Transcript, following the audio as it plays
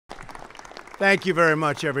Thank you very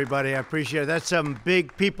much, everybody. I appreciate it. That's some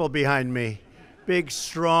big people behind me. Big,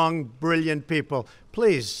 strong, brilliant people.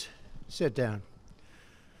 Please, sit down.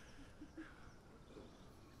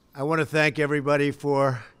 I want to thank everybody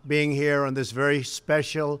for being here on this very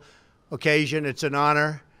special occasion. It's an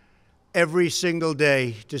honor every single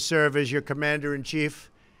day to serve as your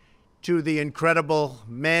commander-in-chief to the incredible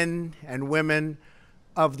men and women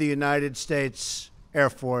of the United States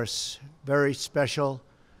Air Force. Very special,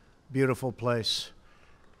 beautiful place.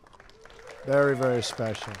 Very, very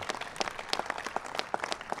special.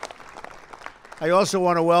 I also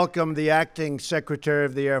want to welcome the Acting Secretary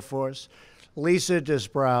of the Air Force, Lisa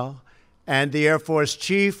Disbrow, and the Air Force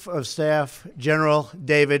Chief of Staff, General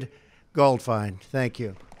David Goldfein. Thank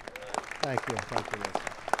you. Thank you. Thank you, Lisa.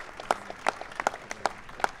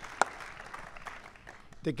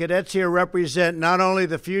 The cadets here represent not only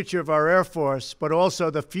the future of our Air Force, but also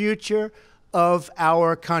the future of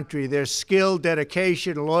our country. Their skill,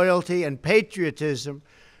 dedication, loyalty, and patriotism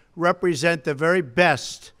represent the very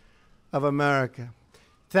best of America.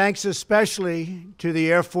 Thanks especially to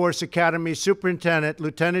the Air Force Academy Superintendent,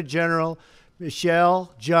 Lieutenant General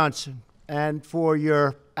Michelle Johnson, and for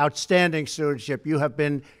your outstanding stewardship. You have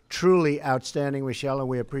been truly outstanding, Michelle, and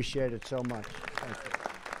we appreciate it so much. Thank you.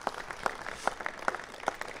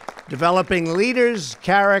 Developing leaders,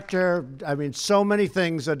 character, I mean, so many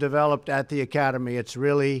things are developed at the Academy. It's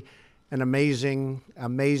really an amazing,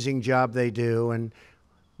 amazing job they do. And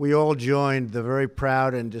we all joined the very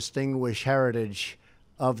proud and distinguished heritage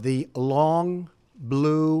of the long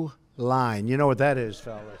blue line. You know what that is,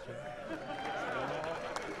 fellas?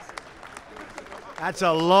 That's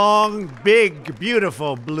a long, big,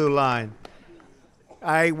 beautiful blue line.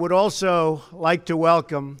 I would also like to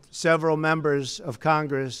welcome several members of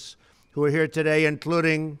Congress who are here today,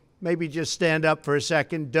 including, maybe just stand up for a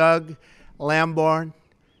second, Doug Lamborn.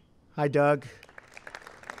 Hi, Doug.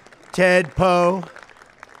 Ted Poe.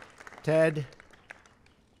 Ted.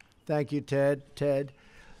 Thank you, Ted. Ted.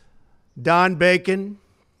 Don Bacon.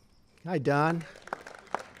 Hi, Don.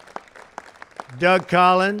 Doug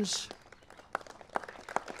Collins.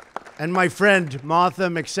 And my friend, Martha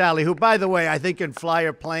McSally, who, by the way, I think can fly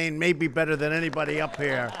a plane maybe better than anybody up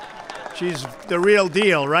here. She's the real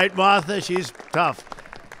deal, right, Martha? She's tough.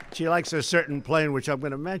 She likes a certain plane, which I'm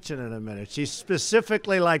going to mention in a minute. She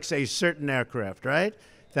specifically likes a certain aircraft, right?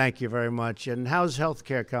 Thank you very much. And how's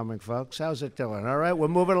healthcare coming, folks? How's it doing? All right, we're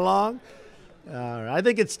moving along? All right. I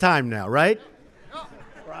think it's time now, right?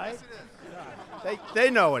 Right?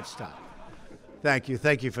 They know it's time. Thank you.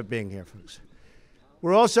 Thank you for being here, folks.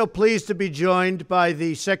 We're also pleased to be joined by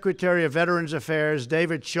the Secretary of Veterans Affairs,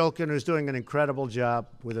 David Shulkin, who's doing an incredible job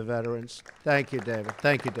with the veterans. Thank you, David.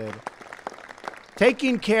 Thank you, David.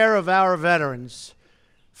 Taking care of our veterans,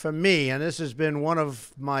 for me, and this has been one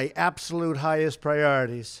of my absolute highest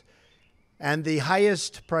priorities, and the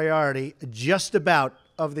highest priority just about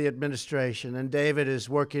of the administration, and David is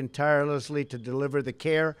working tirelessly to deliver the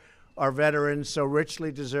care our veterans so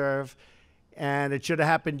richly deserve. And it should have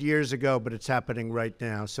happened years ago, but it's happening right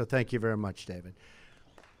now. So thank you very much, David.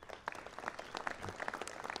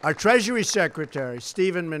 Our Treasury Secretary,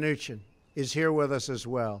 Stephen Mnuchin, is here with us as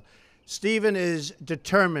well. Stephen is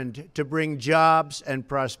determined to bring jobs and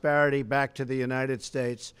prosperity back to the United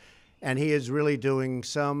States, and he is really doing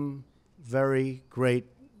some very great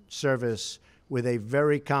service with a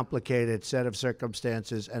very complicated set of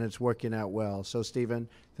circumstances, and it's working out well. So, Stephen,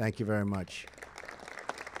 thank you very much.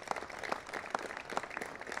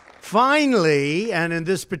 Finally, and in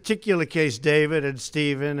this particular case, David and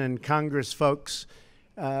Stephen and Congress folks,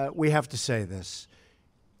 we have to say this.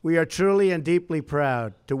 We are truly and deeply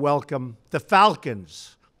proud to welcome the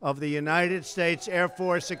Falcons of the United States Air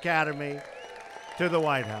Force Academy to the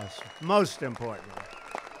White House, most importantly.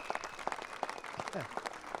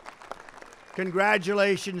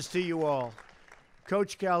 Congratulations to you all.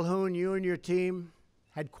 Coach Calhoun, you and your team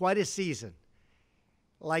had quite a season.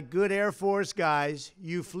 Like good Air Force guys,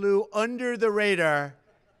 you flew under the radar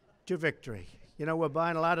to victory. You know, we're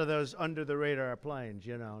buying a lot of those under the radar planes,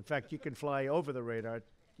 you know. In fact, you can fly over the radar.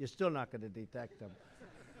 You're still not going to detect them.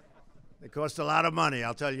 They cost a lot of money,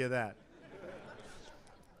 I'll tell you that.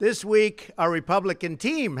 This week, our Republican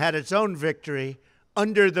team had its own victory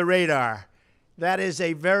under the radar. That is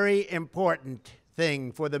a very important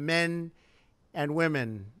thing for the men and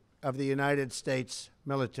women of the United States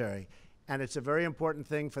military. And it's a very important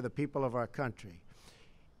thing for the people of our country.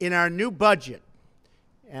 In our new budget,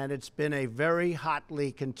 and it's been a very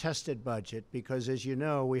hotly contested budget because, as you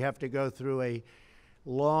know, we have to go through a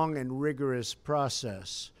long and rigorous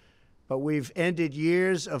process. but we've ended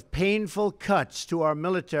years of painful cuts to our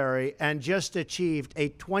military and just achieved a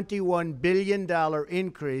 $21 billion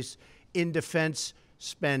increase in defense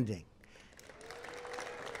spending.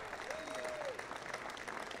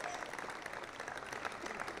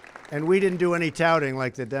 And we didn't do any touting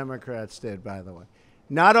like the Democrats did, by the way.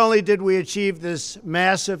 Not only did we achieve this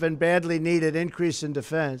massive and badly needed increase in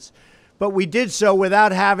defense, but we did so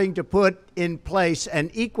without having to put in place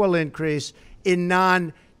an equal increase in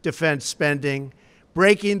non-defense spending,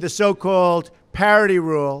 breaking the so-called parity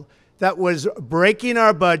rule that was breaking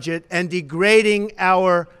our budget and degrading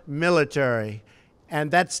our military. And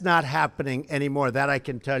that's not happening anymore. That I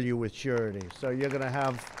can tell you with surety. So you're going to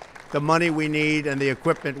have the money we need and the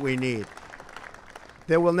equipment we need.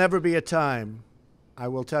 There will never be a time, I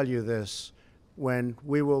will tell you this, when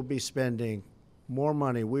we will be spending more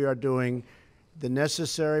money. We are doing the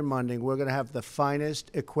necessary money. We're going to have the finest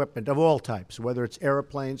equipment of all types, whether it's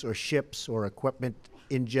airplanes or ships or equipment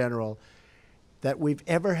in general, that we've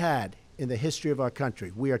ever had in the history of our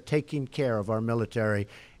country. We are taking care of our military,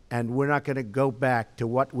 and we're not going to go back to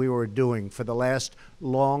what we were doing for the last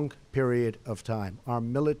long period of time. Our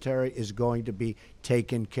military is going to be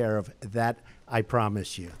taken care of. That I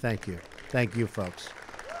promise you. Thank you. Thank you, folks.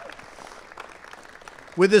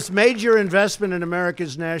 With this major investment in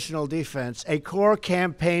America's national defense, a core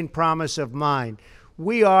campaign promise of mine,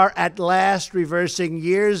 we are at last reversing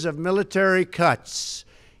years of military cuts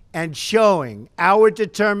and showing our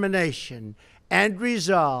determination and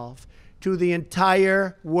resolve to the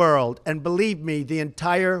entire world. And believe me, the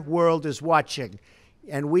entire world is watching.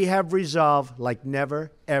 And we have resolve like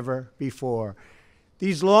never, ever before.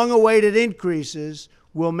 These long-awaited increases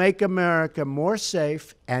will make America more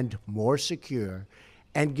safe and more secure,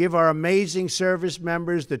 and give our amazing service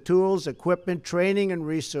members the tools, equipment, training, and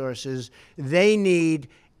resources they need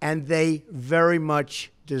and they very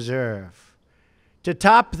much deserve. To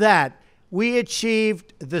top that, we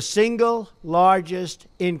achieved the single largest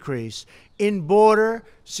increase in border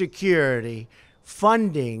security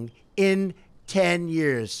funding in 10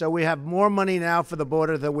 years. So we have more money now for the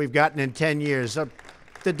border than we've gotten in 10 years.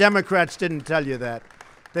 The Democrats didn't tell you that.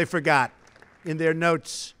 They forgot. In their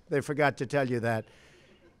notes, they forgot to tell you that.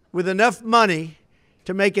 With enough money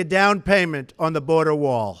to make a down payment on the border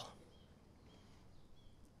wall.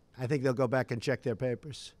 I think they'll go back and check their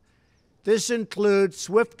papers. This includes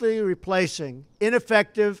swiftly replacing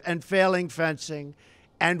ineffective and failing fencing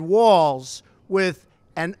and walls with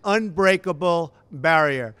an unbreakable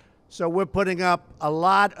barrier. So we're putting up a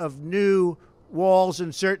lot of new walls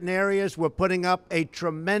in certain areas. We're putting up a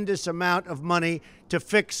tremendous amount of money to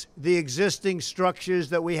fix the existing structures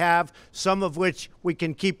that we have, some of which we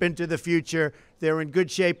can keep into the future. They're in good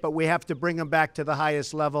shape, but we have to bring them back to the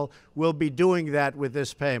highest level. We'll be doing that with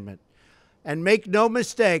this payment. And make no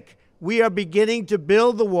mistake, we are beginning to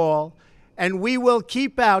build the wall, and we will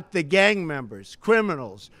keep out the gang members,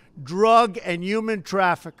 criminals, drug and human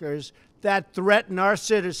traffickers that threaten our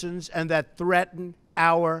citizens and that threaten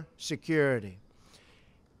our security.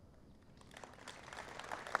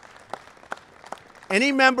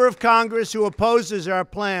 Any member of Congress who opposes our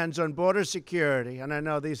plans on border security, and I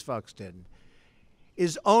know these folks didn't,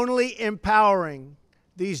 is only empowering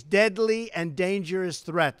these deadly and dangerous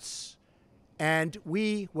threats. And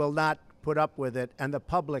we will not put up with it, and the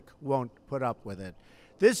public won't put up with it.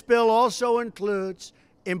 This bill also includes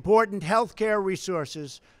important health care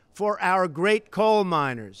resources for our great coal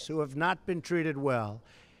miners who have not been treated well,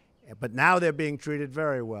 but now they're being treated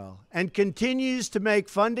very well, and continues to make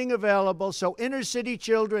funding available so inner-city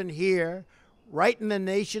children here, right in the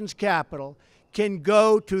nation's capital, can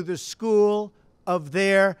go to the school of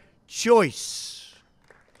their choice.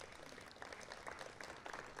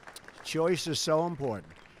 Choice is so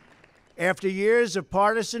important. After years of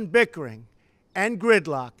partisan bickering and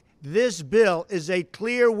gridlock, this bill is a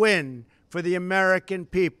clear win for the American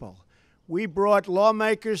people. We brought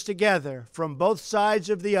lawmakers together from both sides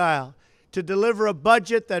of the aisle to deliver a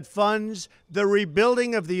budget that funds the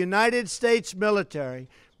rebuilding of the United States military,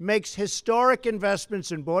 makes historic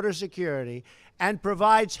investments in border security, and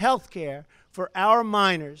provides health care for our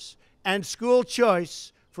minors and school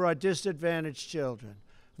choice for our disadvantaged children.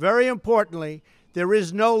 Very importantly, there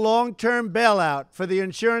is no long-term bailout for the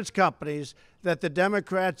insurance companies that the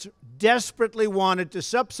Democrats desperately wanted to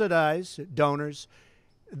subsidize, donors,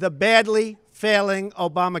 the badly failing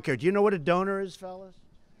Obamacare. Do you know what a donor is, fellas?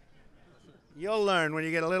 You'll learn when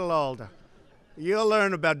you get a little older. You'll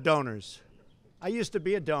learn about donors. I used to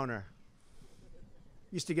be a donor.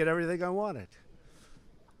 Used to get everything I wanted.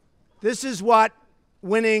 This is what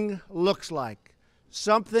winning looks like.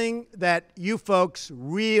 Something that you folks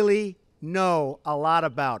really know a lot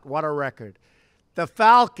about. What a record. The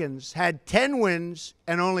Falcons had 10 wins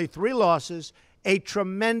and only 3 losses, a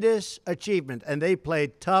tremendous achievement, and they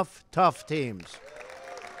played tough, tough teams.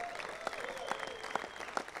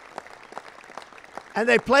 And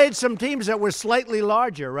they played some teams that were slightly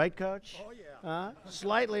larger, right, Coach? Oh, yeah.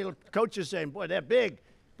 Slightly. Coach is saying, boy, they're big,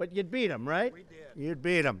 but you'd beat them, right? We did. You'd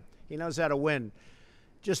beat them. He knows how to win.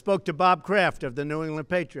 Just spoke to Bob Kraft of the New England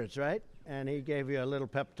Patriots, right? And he gave you a little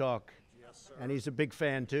pep talk. Yes, sir. And he's a big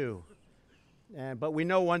fan, too. But we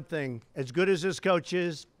know one thing. As good as this coach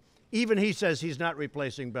is, even he says he's not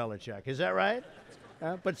replacing Belichick. Is that right?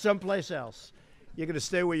 But someplace else. You're going to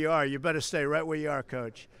stay where you are. You better stay right where you are,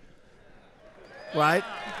 Coach. Right?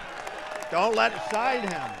 Don't let it sign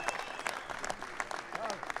him.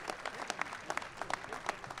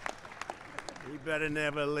 He better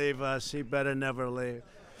never leave us. He better never leave.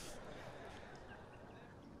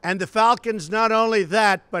 And the Falcons, not only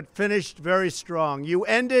that, but finished very strong. You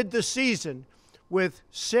ended the season with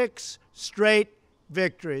 6 straight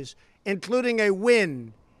victories, including a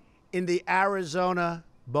win in the Arizona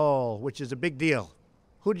Bowl, which is a big deal.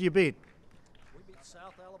 Who did you beat? We beat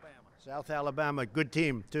South Alabama. South Alabama, good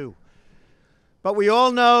team, too. But we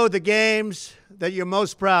all know the games that you're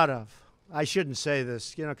most proud of. I shouldn't say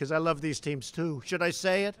this, you know, because I love these teams, too. Should I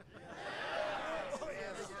say it?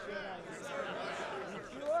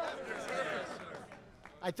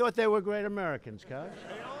 I thought they were great Americans, Coach.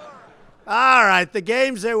 All right, the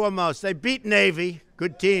games they were most. They beat Navy,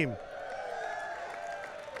 good team.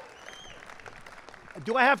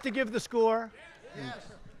 Do I have to give the score? Yes.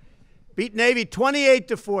 Beat Navy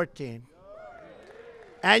 28-14.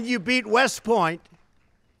 And you beat West Point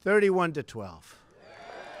 31-12.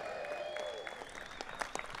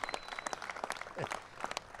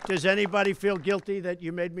 Does anybody feel guilty that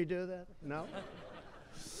you made me do that? No?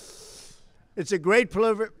 It's a great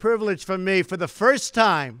privilege for me, for the first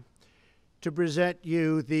time, to present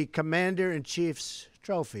you the Commander-in-Chief's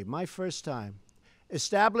Trophy, my first time.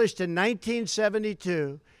 Established in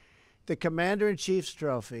 1972, the Commander-in-Chief's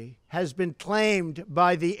Trophy has been claimed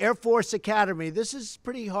by the Air Force Academy. This is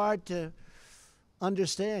pretty hard to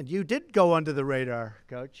understand. You did go under the radar,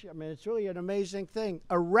 Coach. I mean, it's really an amazing thing.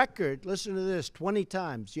 A record, listen to this, 20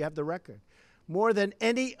 times. You have the record. More than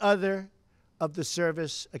any other of the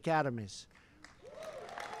service academies.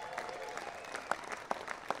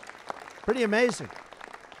 Pretty amazing.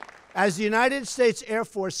 As the United States Air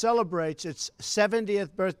Force celebrates its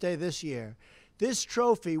 70th birthday this year, this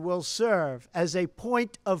trophy will serve as a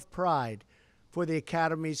point of pride for the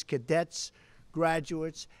Academy's cadets,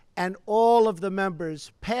 graduates, and all of the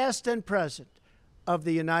members, past and present, of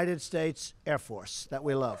the United States Air Force that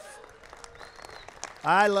we love.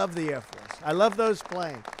 I love the Air Force. I love those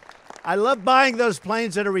planes. I love buying those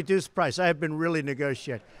planes at a reduced price. I have been really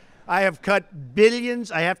negotiating. I have cut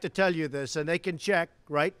billions. I have to tell you this, and they can check,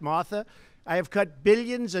 right, Martha? I have cut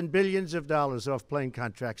billions and billions of dollars off plane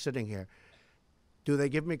contracts sitting here. Do they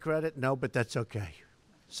give me credit? No, but that's okay.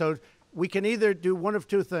 So we can either do one of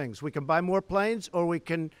two things. We can buy more planes or we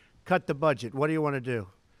can cut the budget. What do you want to do?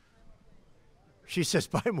 She says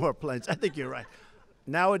buy more planes. I think you're right.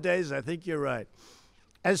 Nowadays, I think you're right.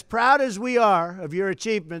 As proud as we are of your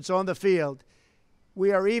achievements on the field,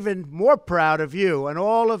 we are even more proud of you and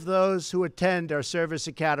all of those who attend our service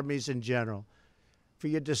academies in general for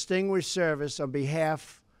your distinguished service on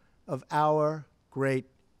behalf of our great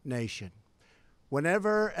nation.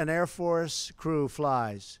 Whenever an Air Force crew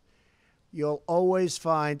flies, you'll always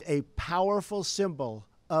find a powerful symbol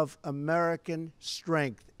of American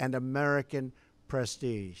strength and American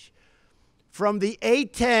prestige. From the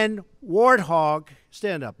A-10 Warthog,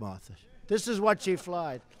 stand up, Martha. This is what she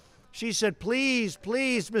flied. She said, please,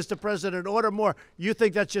 please, Mr. President, order more. You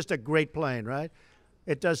think that's just a great plane, right?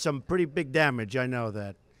 It does some pretty big damage, I know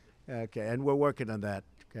that. Okay, and we're working on that,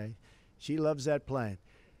 okay? She loves that plane.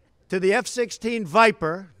 To the F-16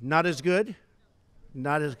 Viper, not as good,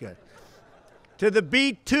 not as good. To the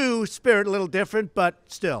B-2 Spirit, a little different, but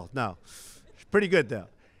still, no. It's pretty good, though.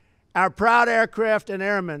 Our proud aircraft and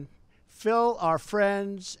airmen fill our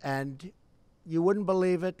friends, and you wouldn't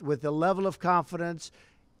believe it, with the level of confidence,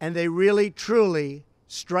 and they really, truly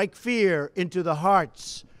strike fear into the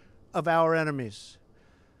hearts of our enemies.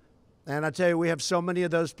 And I tell you, we have so many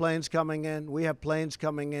of those planes coming in. We have planes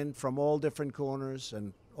coming in from all different corners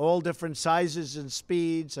and all different sizes and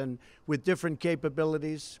speeds and with different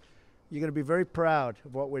capabilities. You're going to be very proud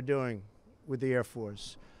of what we're doing with the Air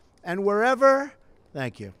Force. And wherever,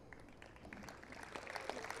 thank you.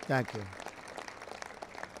 Thank you.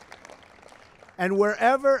 And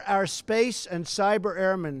wherever our space and cyber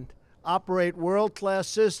airmen operate world-class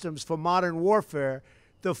systems for modern warfare,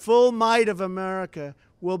 The full might of America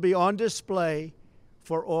will be on display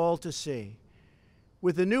for all to see.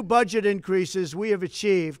 With the new budget increases we have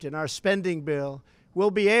achieved in our spending bill,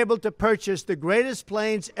 we'll be able to purchase the greatest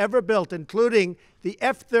planes ever built, including the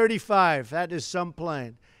F-35, that is some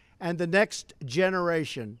plane, and the next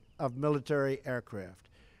generation of military aircraft.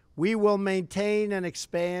 We will maintain and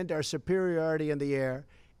expand our superiority in the air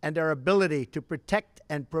and our ability to protect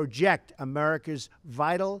and project America's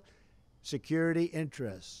vital security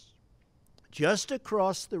interests. Just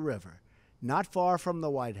across the river, not far from the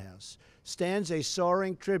White House, stands a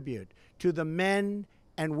soaring tribute to the men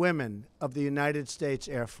and women of the United States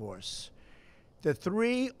Air Force. The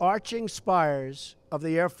three arching spires of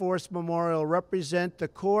the Air Force Memorial represent the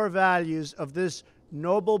core values of this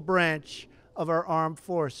noble branch of our armed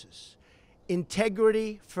forces.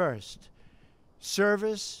 Integrity first,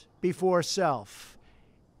 service before self,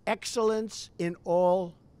 excellence in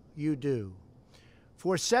all you do.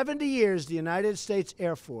 For 70 years, the United States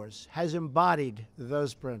Air Force has embodied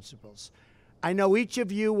those principles. I know each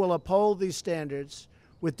of you will uphold these standards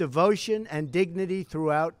with devotion and dignity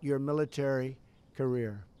throughout your military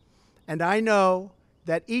career. And I know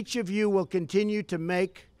that each of you will continue to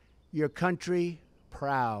make your country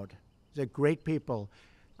proud. They're great people.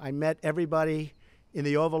 I met everybody in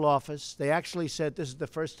the Oval Office. They actually said this is the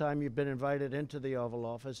first time you've been invited into the Oval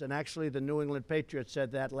Office. And actually, the New England Patriots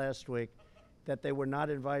said that last week, that they were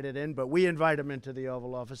not invited in, but we invite them into the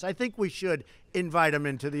Oval Office. I think we should invite them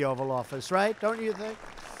into the Oval Office, right? Don't you think?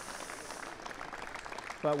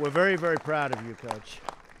 But we're very, very proud of you, Coach.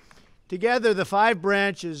 Together, the five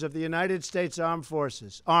branches of the United States Armed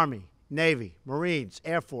Forces, Army, Navy, Marines,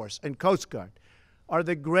 Air Force, and Coast Guard, are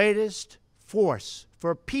the greatest force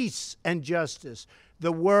for peace and justice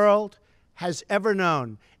the world has ever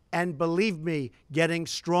known. And believe me, getting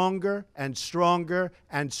stronger and stronger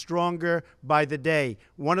and stronger by the day.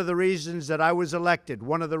 One of the reasons that I was elected,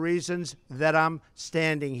 one of the reasons that I'm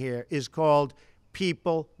standing here is called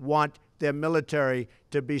people want their military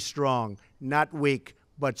to be strong. Not weak,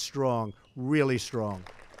 but strong, really strong.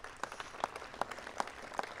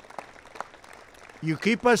 You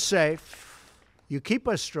keep us safe, you keep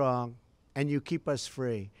us strong, and you keep us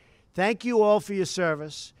free. Thank you all for your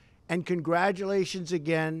service, and congratulations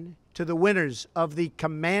again to the winners of the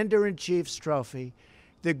Commander-in-Chief's Trophy,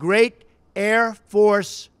 the great Air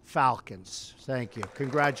Force Falcons. Thank you.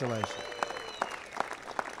 Congratulations.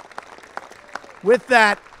 With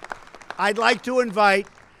that, I'd like to invite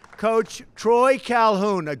Coach Troy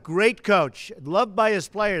Calhoun, a great coach, loved by his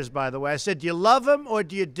players, by the way. I said, do you love him or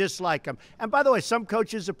do you dislike him? And by the way, some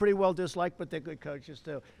coaches are pretty well disliked, but they're good coaches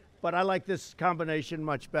too. But I like this combination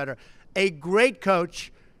much better. A great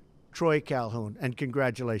coach, Troy Calhoun, and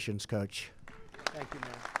congratulations, Coach. Thank you,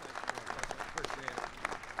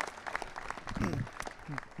 man.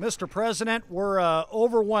 Mr. President, we're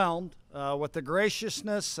overwhelmed with the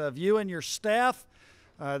graciousness of you and your staff.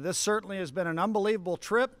 This certainly has been an unbelievable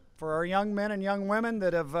trip for our young men and young women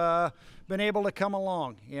that have been able to come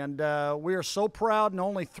along. And we are so proud in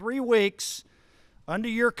only 3 weeks under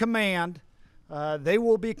your command, they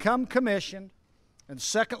will become commissioned and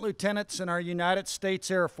second lieutenants in our United States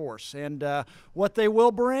Air Force. And what they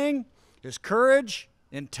will bring is courage,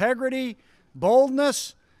 integrity,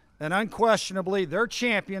 boldness, and unquestionably, they're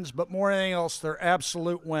champions, but more than anything else, they're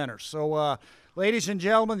absolute winners. So, ladies and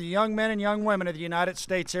gentlemen, the young men and young women of the United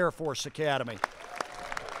States Air Force Academy.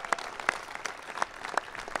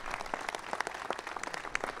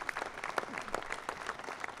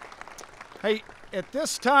 Hey, at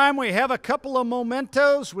this time, we have a couple of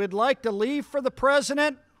mementos we'd like to leave for the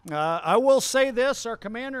President. I will say this, our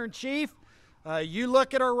Commander-in-Chief, you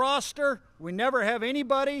look at our roster, we never have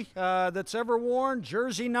anybody that's ever worn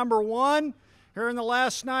jersey number 1 here in the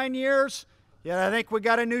last 9 years. Yet I think we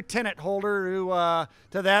got a new tenant holder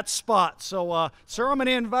to that spot. So, sir, I'm going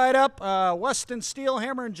to invite up Weston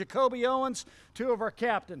Steelhammer and Jacoby Owens, 2 of our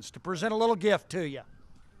captains, to present a little gift to you.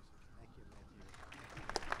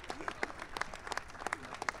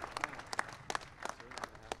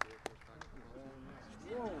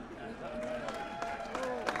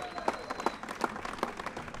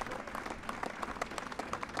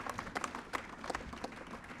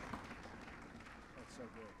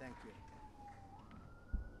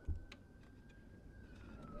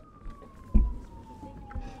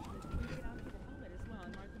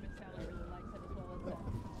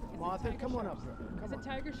 Martha, come on up. It's a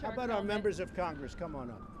tiger shark. How about our members of Congress? Come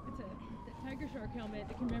on up. It's a tiger shark helmet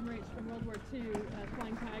that commemorates from World War II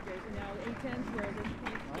flying tigers, and now A-10s wear this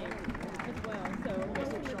plane scheme as well. So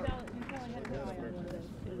you probably had to buy one of those.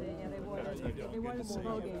 Yeah, they wore won a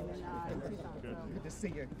bowl game in Tucson. So. Good to see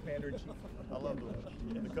you, Commander-in-Chief. I love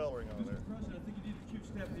the coloring on there. President, I think you need to cute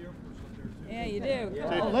staff the Air Force up there, too. Yeah, you do.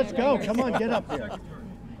 Oh, let's go. Come on, get up here.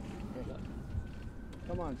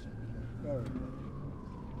 Come on, sir. Go.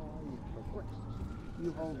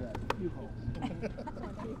 You hold that. You hold.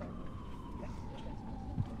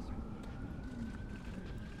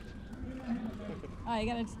 Oh, you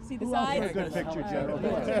gotta see the Who else sides. for a good picture, General?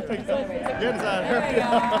 Good side. There we go.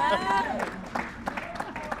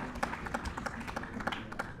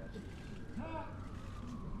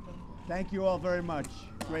 Thank you all very much.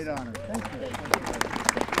 Great honor. Thank you.